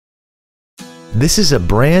This is a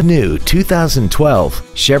brand new 2012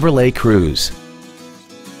 Chevrolet Cruze.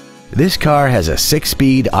 This car has a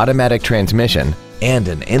 6-speed automatic transmission and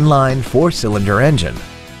an inline 4-cylinder engine.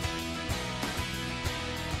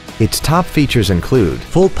 Its top features include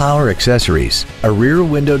full power accessories, a rear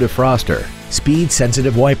window defroster,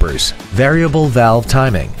 speed-sensitive wipers, variable valve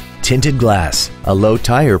timing, tinted glass, a low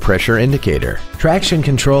tire pressure indicator, traction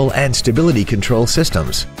control and stability control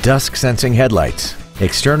systems, dusk sensing headlights,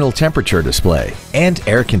 external temperature display, and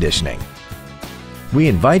air conditioning. We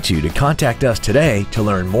invite you to contact us today to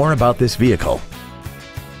learn more about this vehicle.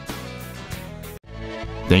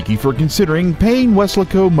 Thank you for considering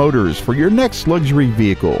PayneWeslacoMotors for your next luxury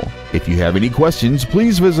vehicle. If you have any questions,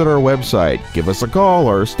 please visit our website, give us a call,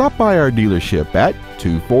 or stop by our dealership at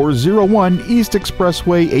 2401 East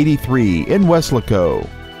Expressway 83 in Weslaco.